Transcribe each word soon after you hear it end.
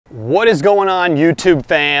What is going on, YouTube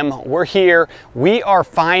fam? We're here. We are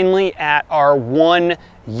finally at our 1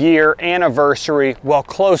 year anniversary, well,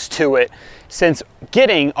 close to it, since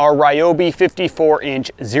getting our Ryobi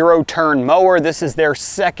 54-inch zero-turn mower. This is their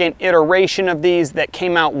second iteration of these that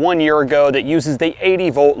came out 1 year ago that uses the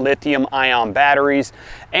 80-volt lithium ion batteries.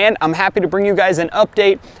 And I'm happy to bring you guys an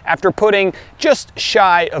update after putting just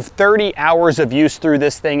shy of 30 hours of use through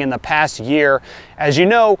this thing in the past year. As you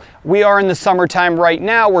know, we are in the summertime right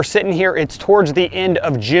now. We're sitting here, it's towards the end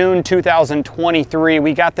of June 2023.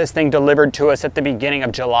 We got this thing delivered to us at the beginning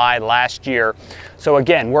of July last year. So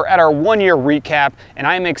again, we're at our 1 year recap, and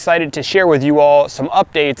I'm excited to share with you all some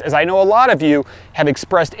updates, as I know a lot of you have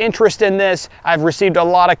expressed interest in this. I've received a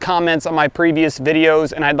lot of comments on my previous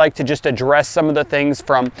videos, and I'd like to just address some of the things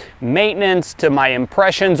from maintenance to my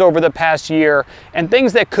impressions over the past year and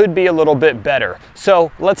things that could be a little bit better.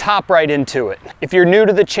 So let's hop right into it. If you're new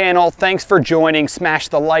to the channel, thanks for joining. Smash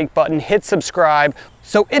the like button, hit subscribe.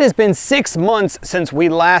 So it has been 6 months since we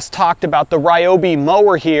last talked about the Ryobi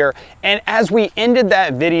mower here, and as we ended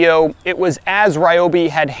that video, it was as Ryobi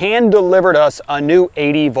had hand delivered us a new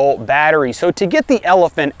 80-volt battery. So to get the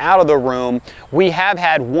elephant out of the room, we have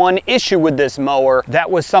had one issue with this mower that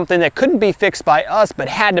was something that couldn't be fixed by us but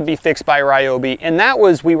had to be fixed by Ryobi, and that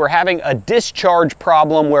was we were having a discharge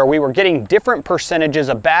problem where we were getting different percentages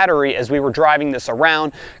of battery as we were driving this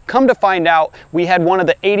around. Come to find out, we had one of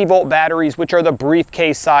the 80-volt batteries, which are the briefcase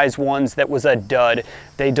size ones, that was a dud.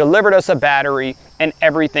 They delivered us a battery and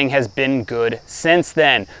everything has been good since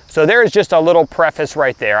then. So there is just a little preface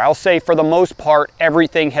right there. I'll say for the most part,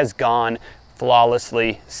 everything has gone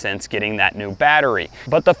flawlessly since getting that new battery.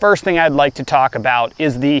 But the first thing I'd like to talk about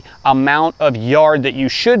is the amount of yard that you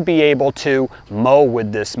should be able to mow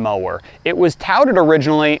with this mower. It was touted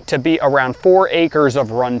originally to be around 4 acres of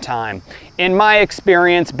runtime. In my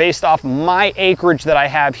experience, based off my acreage that I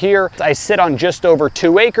have here, I sit on just over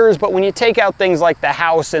 2 acres, but when you take out things like the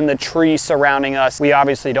house and the trees surrounding us, we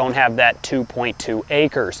obviously don't have that 2.2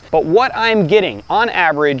 acres. But what I'm getting, on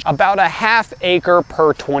average, about a ½ acre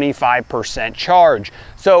per 25% charge.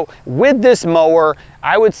 So with this mower,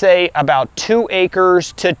 I would say about 2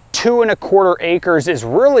 acres to 2¼ acres is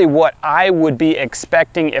really what I would be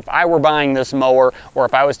expecting if I were buying this mower or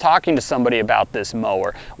if I was talking to somebody about this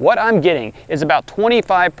mower. What I'm getting is about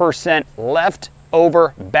 25% left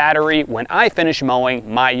over battery when I finish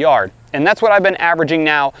mowing my yard. And that's what I've been averaging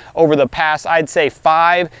now over the past, I'd say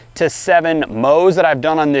 5 to 7 mows that I've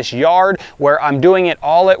done on this yard, where I'm doing it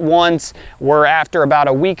all at once. We're after about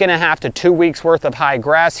a 1.5 to 2 weeks worth of high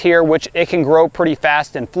grass here, which it can grow pretty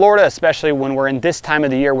fast in Florida, especially when we're in this time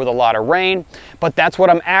of the year with a lot of rain. But that's what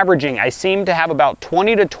I'm averaging. I seem to have about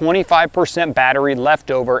 20 to 25% battery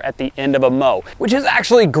left over at the end of a mow, which is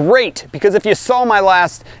actually great, because if you saw my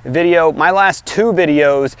last video, my last 2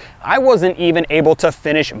 videos, I wasn't even able to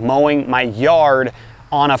finish mowing my yard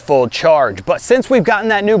on a full charge. But since we've gotten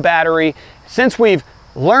that new battery, since we've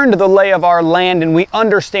learned the lay of our land and we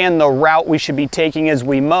understand the route we should be taking as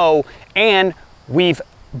we mow, and we've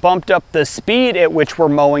bumped up the speed at which we're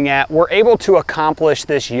mowing at, we're able to accomplish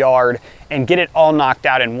this yard and get it all knocked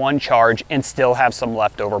out in one charge and still have some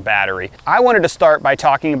leftover battery. I wanted to start by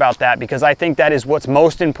talking about that because I think that is what's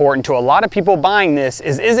most important to a lot of people buying this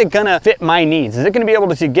is it gonna fit my needs? Is it gonna be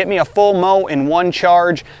able to get me a full mow in one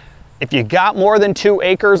charge? If you got more than 2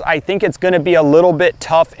 acres, I think it's gonna be a little bit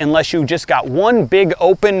tough unless you just got one big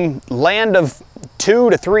open land of 2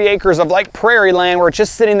 to 3 acres of like prairie land where it's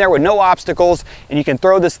just sitting there with no obstacles, and you can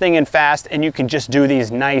throw this thing in fast and you can just do these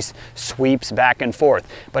nice sweeps back and forth.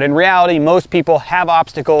 But in reality, most people have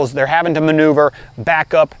obstacles. They're having to maneuver,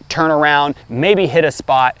 back up, turn around, maybe hit a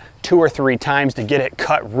spot 2 or 3 times to get it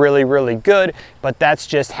cut really, really good, but that's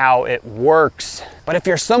just how it works. But if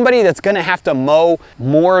you're somebody that's gonna have to mow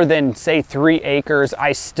more than, say, 3 acres,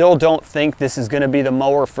 I still don't think this is gonna be the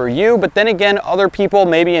mower for you. But then again, other people,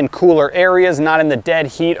 maybe in cooler areas, not in the dead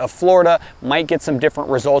heat of Florida, might get some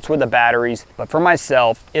different results with the batteries. But for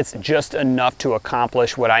myself, it's just enough to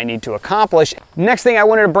accomplish what I need to accomplish. Next thing I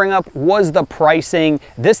wanted to bring up was the pricing.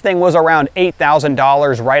 This thing was around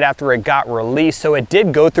 $8,000 right after it got released, so it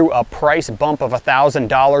did go through a price bump of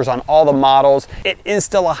 $1,000 on all the models. It is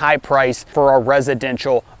still a high price for a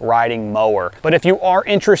residential riding mower. But if you are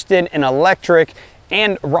interested in electric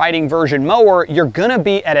and riding version mower, you're gonna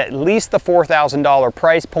be at least the $4,000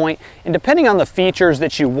 price point. And depending on the features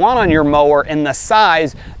that you want on your mower and the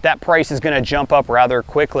size, that price is gonna jump up rather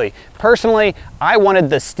quickly. Personally, I wanted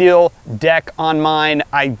the steel deck on mine.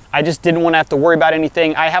 I just didn't want to have to worry about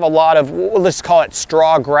anything. I have a lot of, let's call it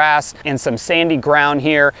straw grass and some sandy ground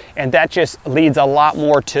here, and that just leads a lot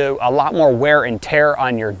more wear and tear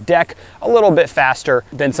on your deck a little bit faster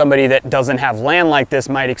than somebody that doesn't have land like this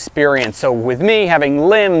might experience. So with me having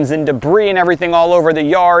limbs and debris and everything all over the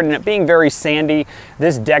yard and it being very sandy,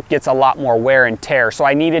 this deck gets a lot more wear and tear. So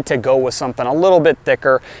I needed to go with something a little bit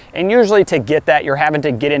thicker, and usually to get that, you're having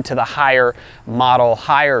to get into the higher model,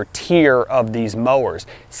 higher tier of these mowers.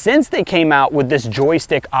 Since they came out with this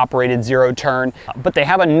joystick operated zero turn, but they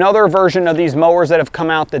have another version of these mowers that have come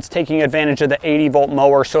out that's taking advantage of the 80-volt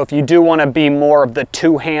mower. So if you do want to be more of the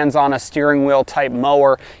two hands on a steering wheel type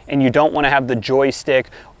mower and you don't want to have the joystick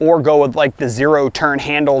or go with like the zero turn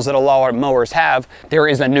handles that a lot of mowers have, there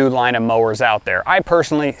is a new line of mowers out there. I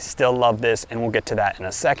personally still love this, and we'll get to that in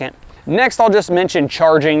a second. Next, I'll just mention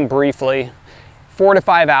charging briefly. 4 to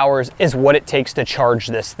 5 hours is what it takes to charge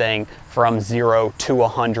this thing from 0 to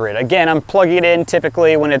 100. Again, I'm plugging it in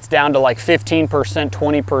typically when it's down to like 15%,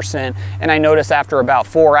 20%, and I notice after about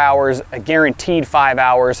 4 hours, a guaranteed 5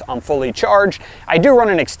 hours, I'm fully charged. I do run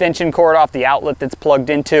an extension cord off the outlet that's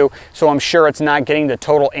plugged into, so I'm sure it's not getting the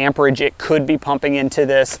total amperage it could be pumping into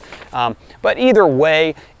this. But either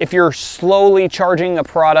way, if you're slowly charging a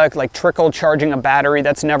product, like trickle charging a battery,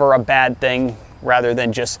 that's never a bad thing, rather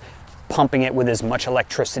than just pumping it with as much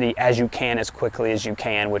electricity as you can, as quickly as you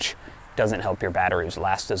can, which doesn't help your batteries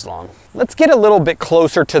last as long. Let's get a little bit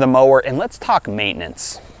closer to the mower and let's talk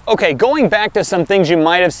maintenance. Okay, going back to some things you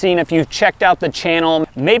might have seen if you checked out the channel.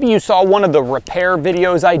 Maybe you saw one of the repair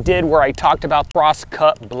videos I did where I talked about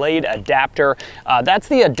cross-cut blade adapter. That's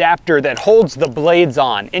the adapter that holds the blades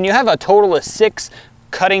on, and you have a total of 6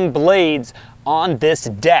 cutting blades on this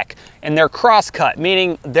deck, and they're cross-cut,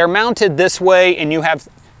 meaning they're mounted this way and you have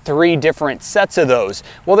 3 different sets of those.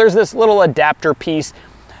 Well, there's this little adapter piece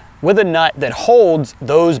with a nut that holds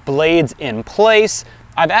those blades in place.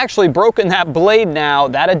 I've actually broken that blade now,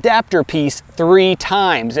 that adapter piece, 3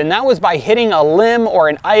 times, and that was by hitting a limb or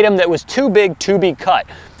an item that was too big to be cut.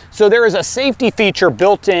 So there is a safety feature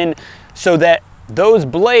built in so that those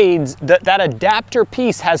blades, that adapter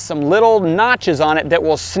piece has some little notches on it that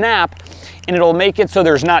will snap, and it'll make it so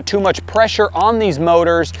there's not too much pressure on these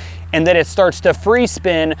motors and that it starts to free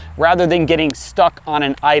spin rather than getting stuck on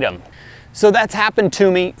an item. So that's happened to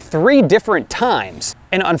me 3 different times.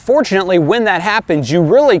 And unfortunately, when that happens, you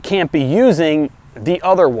really can't be using the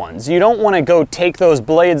other ones. You don't want to go take those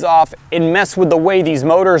blades off and mess with the way these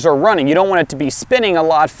motors are running. You don't want it to be spinning a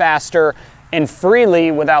lot faster and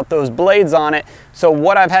freely without those blades on it. So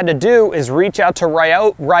what I've had to do is reach out to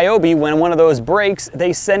Ryobi when one of those breaks.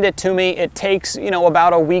 They send it to me. It takes,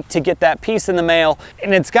 about a week to get that piece in the mail,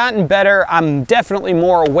 and it's gotten better. I'm definitely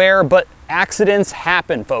more aware, but accidents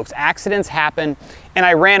happen, folks. Accidents happen. And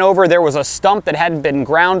I ran over, there was a stump that hadn't been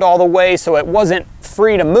ground all the way, so it wasn't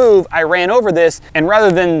free to move. I ran over this, and rather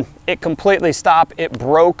than it completely stop, it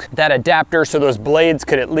broke that adapter so those blades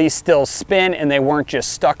could at least still spin and they weren't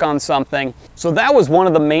just stuck on something. So that was one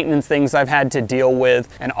of the maintenance things I've had to deal with.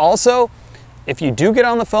 And also, if you do get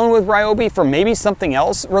on the phone with Ryobi for maybe something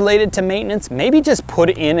else related to maintenance, maybe just put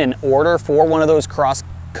in an order for one of those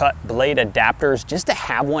cross-cut blade adapters just to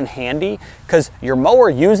have one handy, because your mower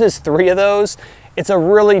uses 3 of those. It's a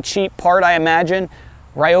really cheap part, I imagine.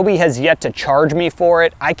 Ryobi has yet to charge me for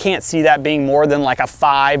it. I can't see that being more than like a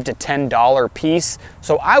 $5 to $10 piece.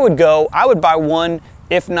 So I would buy 1,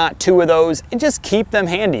 if not 2 of those, and just keep them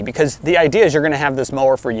handy, because the idea is you're gonna have this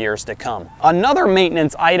mower for years to come. Another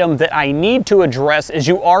maintenance item that I need to address is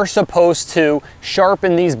you are supposed to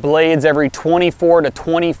sharpen these blades every 24 to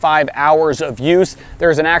 25 hours of use.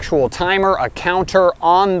 There's an actual timer, a counter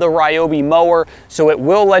on the Ryobi mower, so it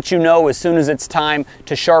will let you know as soon as it's time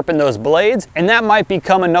to sharpen those blades. And that might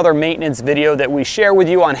become another maintenance video that we share with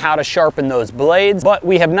you on how to sharpen those blades, but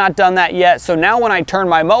we have not done that yet. So now when I turn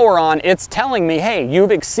my mower on, it's telling me, hey, you've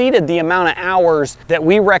exceeded the amount of hours that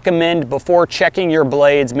we recommend before checking your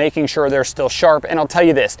blades, making sure they're still sharp. And I'll tell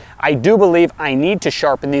you this, I do believe I need to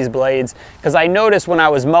sharpen these blades, because I noticed when I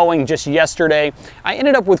was mowing just yesterday, I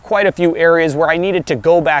ended up with quite a few areas where I needed to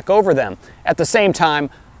go back over them. At the same time,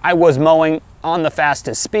 I was mowing on the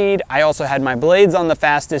fastest speed. I also had my blades on the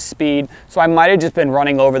fastest speed, so I might have just been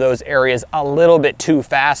running over those areas a little bit too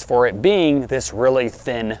fast for it being this really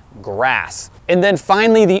thin grass. And then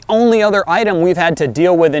finally, the only other item we've had to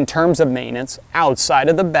deal with in terms of maintenance, outside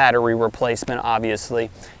of the battery replacement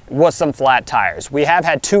obviously, was some flat tires. We have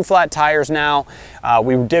had 2 flat tires now.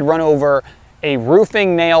 We did run over a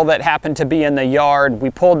roofing nail that happened to be in the yard. We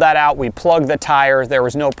pulled that out, we plugged the tires, there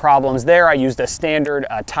was no problems there. I used a standard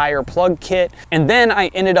tire plug kit. And then I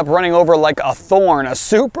ended up running over like a thorn, a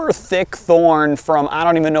super thick thorn from I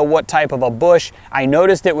don't even know what type of a bush. I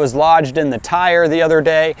noticed it was lodged in the tire the other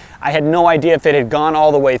day. I had no idea if it had gone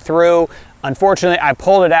all the way through. Unfortunately, I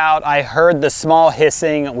pulled it out. I heard the small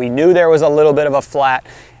hissing. We knew there was a little bit of a flat.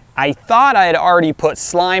 I thought I had already put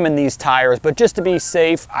slime in these tires, but just to be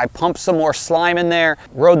safe, I pumped some more slime in there,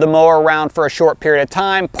 rode the mower around for a short period of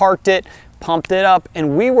time, parked it, pumped it up,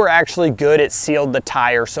 and we were actually good. It sealed the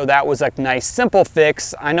tire, so that was a nice simple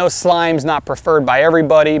fix. I know slime's not preferred by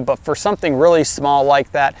everybody, but for something really small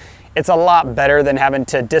like that, it's a lot better than having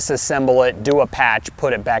to disassemble it, do a patch,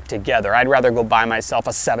 put it back together. I'd rather go buy myself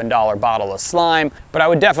a $7 bottle of slime, but I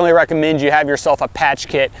would definitely recommend you have yourself a patch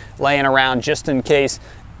kit laying around just in case.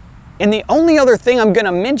 And the only other thing I'm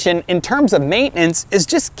gonna mention in terms of maintenance is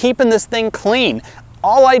just keeping this thing clean.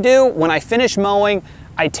 All I do when I finish mowing,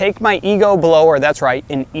 I take my Ego blower, that's right,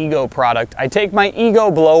 an Ego product. I take my Ego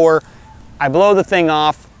blower, I blow the thing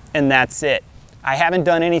off, and that's it. I haven't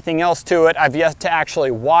done anything else to it. I've yet to actually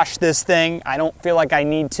wash this thing. I don't feel like I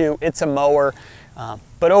need to. It's a mower.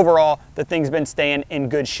 But overall, the thing's been staying in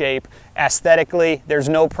good shape. Aesthetically, there's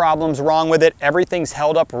no problems wrong with it. Everything's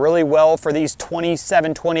held up really well for these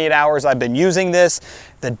 27, 28 hours I've been using this.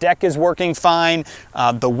 The deck is working fine.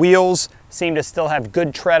 The wheels seem to still have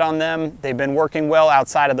good tread on them. They've been working well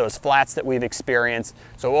outside of those flats that we've experienced.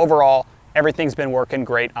 So overall, everything's been working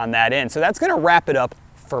great on that end. So that's gonna wrap it up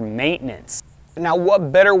for maintenance. Now,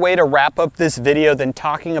 what better way to wrap up this video than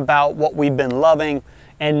talking about what we've been loving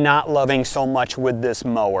and not loving so much with this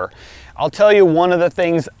mower. I'll tell you, one of the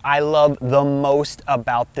things I love the most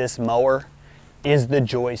about this mower is the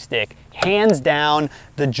joystick. Hands down,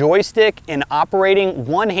 the joystick and operating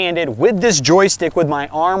one-handed with this joystick with my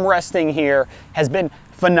arm resting here has been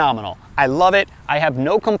phenomenal. I love it. I have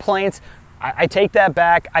no complaints. I take that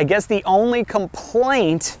back. I guess the only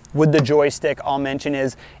complaint with the joystick I'll mention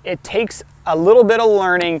is it takes a little bit of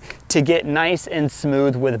learning to get nice and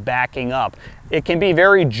smooth with backing up. It can be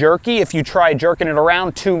very jerky if you try jerking it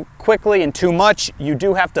around too quickly and too much. You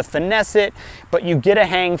do have to finesse it, but you get a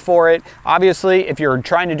hang for it. Obviously, if you're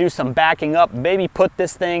trying to do some backing up, maybe put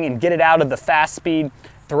this thing and get it out of the fast speed,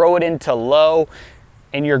 throw it into low,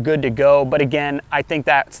 and you're good to go. But again, I think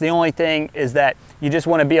that's the only thing, is that you just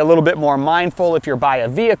want to be a little bit more mindful if you're by a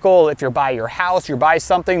vehicle, if you're by your house, you're by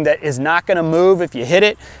something that is not going to move if you hit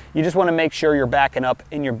it. You just want to make sure you're backing up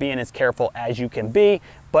and you're being as careful as you can be.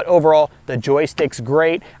 But overall, the joystick's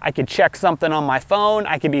great. I could check something on my phone.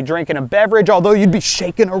 I could be drinking a beverage, although you'd be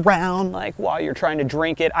shaking around like while you're trying to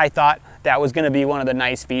drink it. I thought that was going to be one of the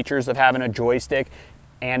nice features of having a joystick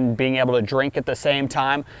and being able to drink at the same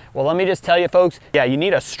time. Well, let me just tell you folks, yeah, you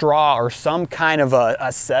need a straw or some kind of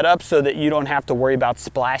a setup so that you don't have to worry about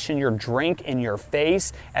splashing your drink in your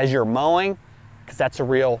face as you're mowing, because that's a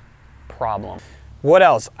real problem. What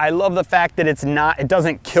else? I love the fact that it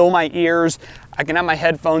doesn't kill my ears. I can have my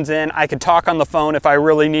headphones in. I could talk on the phone if I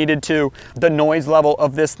really needed to. The noise level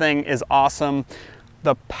of this thing is awesome.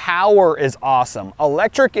 The power is awesome.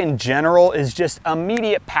 Electric in general is just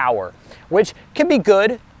immediate power, which can be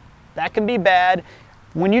good, that can be bad.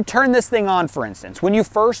 When you turn this thing on, for instance, when you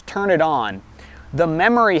first turn it on, the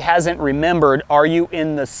memory hasn't remembered, are you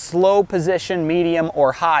in the slow position, medium,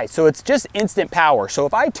 or high? So it's just instant power. So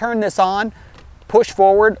if I turn this on, push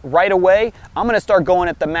forward right away, I'm gonna start going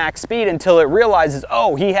at the max speed until it realizes,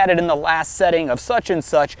 oh, he had it in the last setting of such and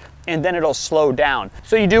such, and then it'll slow down.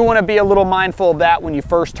 So you do want to be a little mindful of that when you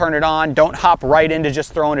first turn it on. Don't hop right into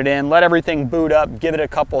just throwing it in. Let everything boot up, give it a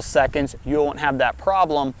couple seconds. You won't have that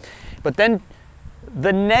problem. But then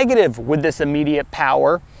the negative with this immediate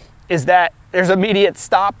power is that there's immediate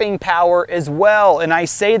stopping power as well. And I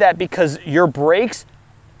say that because your brakes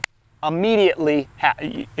immediately,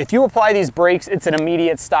 if you apply these brakes, it's an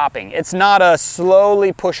immediate stopping. It's not a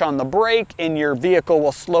slowly push on the brake and your vehicle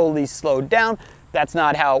will slowly slow down. That's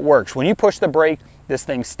not how it works. When you push the brake, this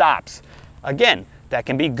thing stops. Again, that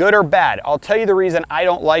can be good or bad. I'll tell you the reason I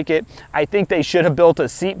don't like it. I think they should have built a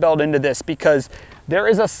seat belt into this because there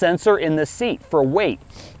is a sensor in the seat for weight.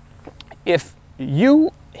 If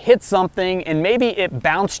you hit something and maybe it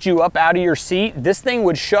bounced you up out of your seat, this thing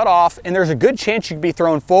would shut off, and there's a good chance you could be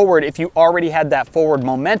thrown forward if you already had that forward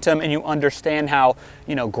momentum and you understand how,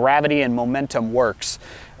 gravity and momentum works.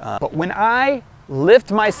 But when I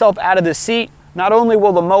lift myself out of the seat, not only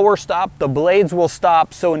will the mower stop, the blades will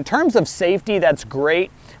stop. So in terms of safety, that's great.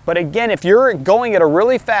 But again, if you're going at a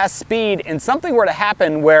really fast speed and something were to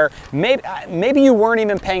happen where maybe you weren't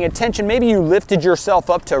even paying attention, maybe you lifted yourself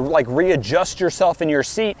up to like readjust yourself in your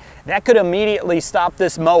seat, that could immediately stop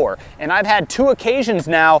this mower. And I've had 2 occasions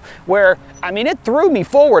now where, I mean, it threw me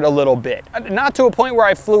forward a little bit. Not to a point where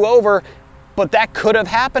I flew over, but that could have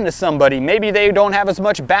happened to somebody. Maybe they don't have as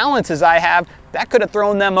much balance as I have. That could have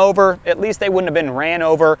thrown them over. At least they wouldn't have been ran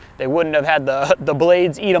over. They wouldn't have had the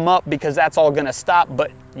blades eat them up, because that's all gonna stop,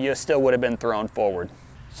 but you still would have been thrown forward.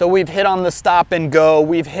 So we've hit on the stop and go,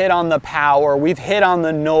 we've hit on the power, we've hit on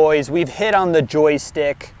the noise, we've hit on the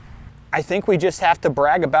joystick. I think we just have to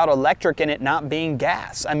brag about electric and it not being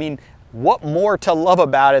gas. I mean, what more to love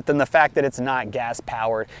about it than the fact that it's not gas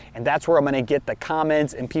powered? And that's where I'm gonna get the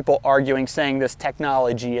comments and people arguing, saying this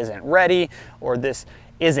technology isn't ready or this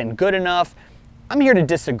isn't good enough. I'm here to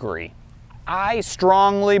disagree. I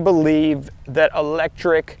strongly believe that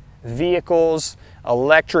electric vehicles,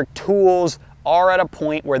 electric tools are at a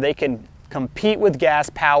point where they can compete with gas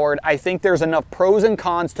powered. I think there's enough pros and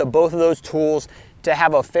cons to both of those tools to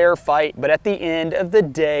have a fair fight, but at the end of the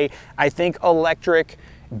day, I think electric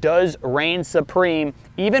does reign supreme.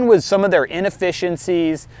 Even with some of their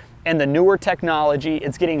inefficiencies and the newer technology,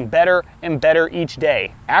 it's getting better and better each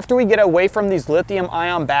day. After we get away from these lithium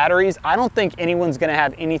ion batteries, I don't think anyone's gonna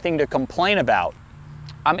have anything to complain about.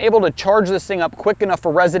 I'm able to charge this thing up quick enough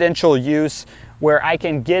for residential use where I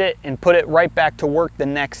can get it and put it right back to work the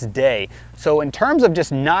next day. So in terms of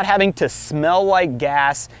just not having to smell like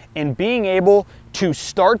gas and being able to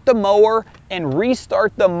start the mower and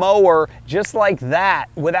restart the mower just like that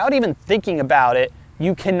without even thinking about it,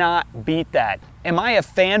 you cannot beat that. Am I a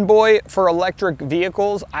fanboy for electric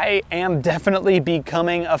vehicles? I am definitely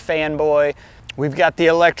becoming a fanboy. We've got the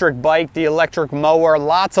electric bike, the electric mower,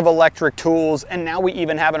 lots of electric tools, and now we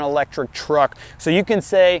even have an electric truck. So you can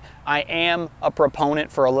say I am a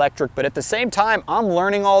proponent for electric, but at the same time, I'm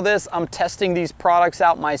learning all this. I'm testing these products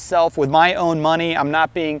out myself with my own money. I'm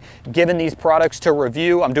not being given these products to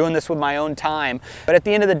review. I'm doing this with my own time. But at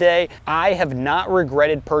the end of the day, I have not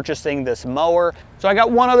regretted purchasing this mower. So I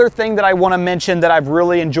got one other thing that I want to mention that I've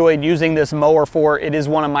really enjoyed using this mower for. It is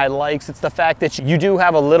one of my likes. It's the fact that you do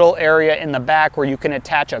have a little area in the back where you can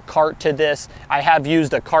attach a cart to this. I have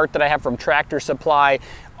used a cart that I have from Tractor Supply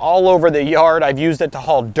all over the yard. I've used it to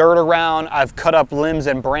haul dirt around. I've cut up limbs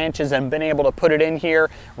and branches and been able to put it in here.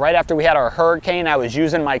 Right after we had our hurricane, I was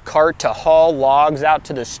using my cart to haul logs out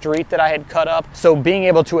to the street that I had cut up. So being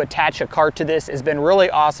able to attach a cart to this has been really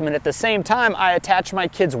awesome. And at the same time, I attached my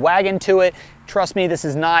kid's wagon to it. Trust me, this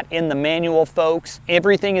is not in the manual, folks.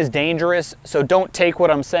 Everything is dangerous, so don't take what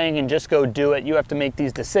I'm saying and just go do it. You have to make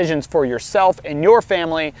these decisions for yourself and your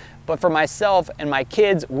family. But for myself and my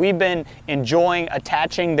kids, we've been enjoying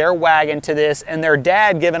attaching their wagon to this and their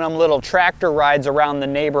dad giving them little tractor rides around the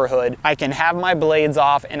neighborhood. I can have my blades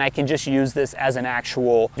off and I can just use this as an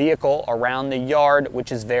actual vehicle around the yard,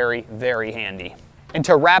 which is very, very handy. And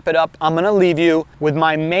to wrap it up, I'm gonna leave you with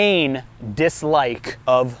my main dislike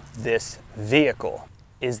of this vehicle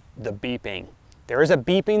is the beeping. There is a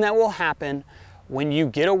beeping that will happen when you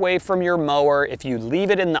get away from your mower if you leave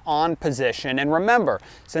it in the on position. And remember,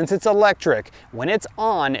 since it's electric, when it's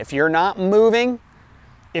on, if you're not moving,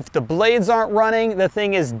 if the blades aren't running, the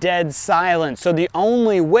thing is dead silent. So the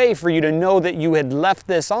only way for you to know that you had left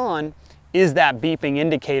this on is that beeping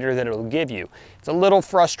indicator that it'll give you. It's a little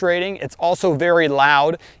frustrating. It's also very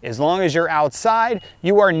loud. As long as you're outside,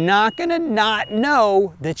 you are not gonna not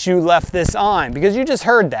know that you left this on, because you just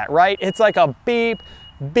heard that, right? It's like a beep,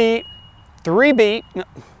 beep, 3 beep,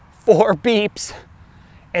 4 beeps,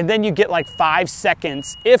 and then you get like 5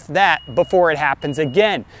 seconds, if that, before it happens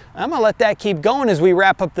again. I'm gonna let that keep going as we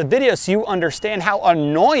wrap up the video so you understand how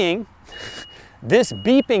annoying this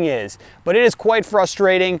beeping is. But it is quite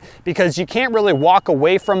frustrating because you can't really walk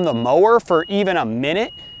away from the mower for even a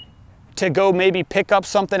minute to go maybe pick up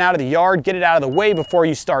something out of the yard, get it out of the way before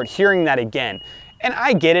you start hearing that again. And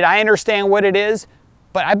I get it, I understand what it is,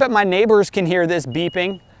 but I bet my neighbors can hear this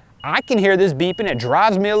beeping. I can hear this beeping, it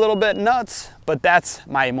drives me a little bit nuts, but that's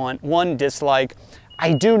my one dislike.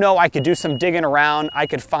 I do know I could do some digging around. I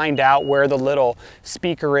could find out where the little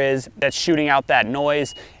speaker is that's shooting out that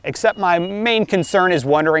noise, except my main concern is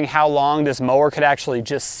wondering how long this mower could actually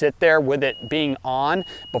just sit there with it being on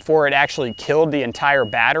before it actually killed the entire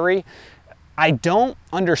battery. I don't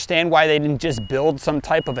understand why they didn't just build some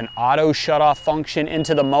type of an auto shut-off function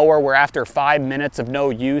into the mower where after 5 minutes of no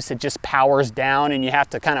use, it just powers down and you have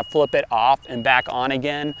to kind of flip it off and back on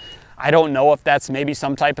again. I don't know if that's maybe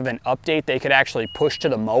some type of an update they could actually push to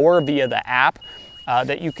the mower via the app.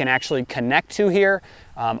 that you can actually connect to here.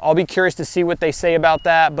 I'll be curious to see what they say about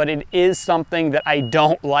that, but it is something that I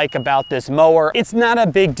don't like about this mower. It's not a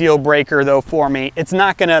big deal breaker though for me. It's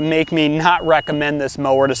not gonna make me not recommend this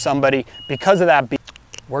mower to somebody because of that.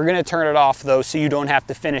 We're gonna turn it off though, so you don't have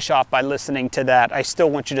to finish off by listening to that. I still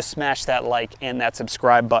want you to smash that like and that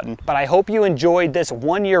subscribe button. But I hope you enjoyed this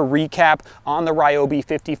 1 year recap on the Ryobi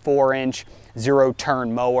 54-inch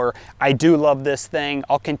zero-turn mower. I do love this thing.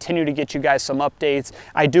 I'll continue to get you guys some updates.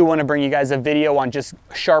 I do want to bring you guys a video on just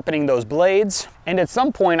sharpening those blades. And at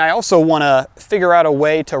some point, I also want to figure out a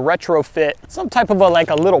way to retrofit some type of like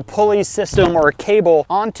a little pulley system or a cable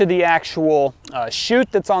onto the actual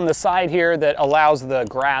chute that's on the side here that allows the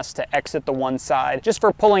grass to exit the one side. Just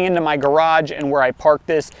for pulling into my garage and where I park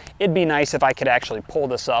this, it'd be nice if I could actually pull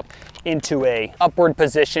this up into a upward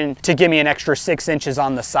position to give me an extra 6 inches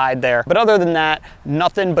on the side there. But other than that,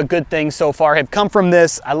 nothing but good things so far have come from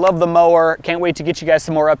this. I love the mower. Can't wait to get you guys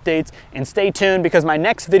some more updates, and stay tuned because my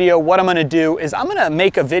next video, what I'm gonna do is I'm gonna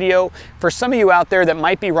make a video for some of you out there that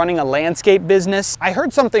might be running a landscape business. I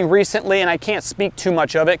heard something recently, and I can't speak too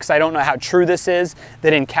much of it because I don't know how true this is,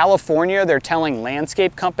 that in California, they're telling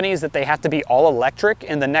landscape companies that they have to be all electric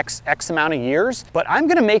in the next X amount of years. But I'm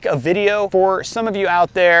gonna make a video for some of you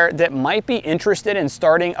out there that might be interested in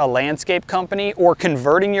starting a landscape company or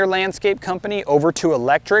converting your landscape company over to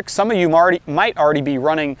electric. Some of you might already be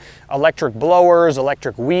running electric blowers,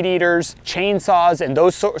 electric weed eaters, chainsaws, and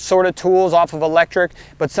those sort of tools off of electric.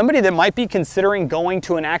 But somebody that might be considering going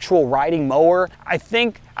to an actual riding mower, I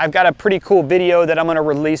think I've got a pretty cool video that I'm gonna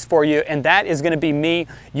release for you, and that is gonna be me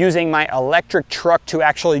using my electric truck to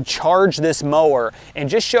actually charge this mower and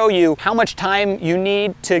just show you how much time you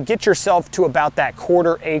need to get yourself to about that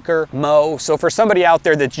 1/4 acre mow. So for somebody out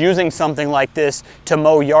there that's using something like this to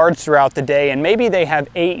mow yards throughout the day, and maybe they have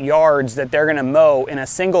 8 yards that they're gonna mow in a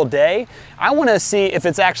single day, I wanna see if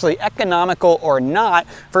it's actually economical or not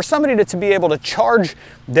for somebody to be able to charge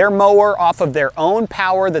their mower off of their own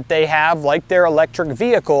power that they have, like their electric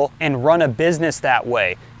vehicle, and run a business that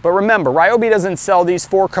way. But remember, Ryobi doesn't sell these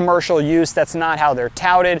for commercial use. That's not how they're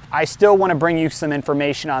touted. I still want to bring you some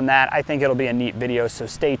information on that. I think it'll be a neat video, so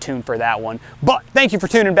stay tuned for that one. But thank you for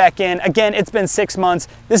tuning back in. Again, it's been 6 months.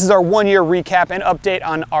 This is our 1 year recap and update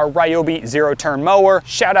on our Ryobi zero-turn mower.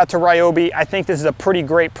 Shout out to Ryobi. I think this is a pretty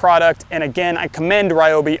great product. And again, I commend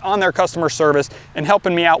Ryobi on their customer service and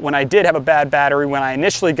helping me out when I did have a bad battery when I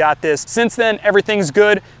initially got this. Since then, everything's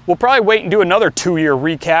good. We'll probably wait and do another 2 year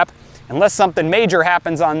recap. Unless something major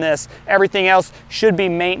happens on this, everything else should be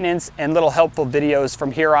maintenance and little helpful videos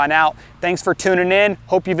from here on out. Thanks for tuning in.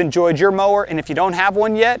 Hope you've enjoyed your mower. And if you don't have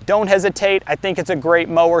one yet, don't hesitate. I think it's a great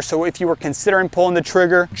mower. So if you were considering pulling the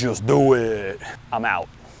trigger, just do it. I'm out.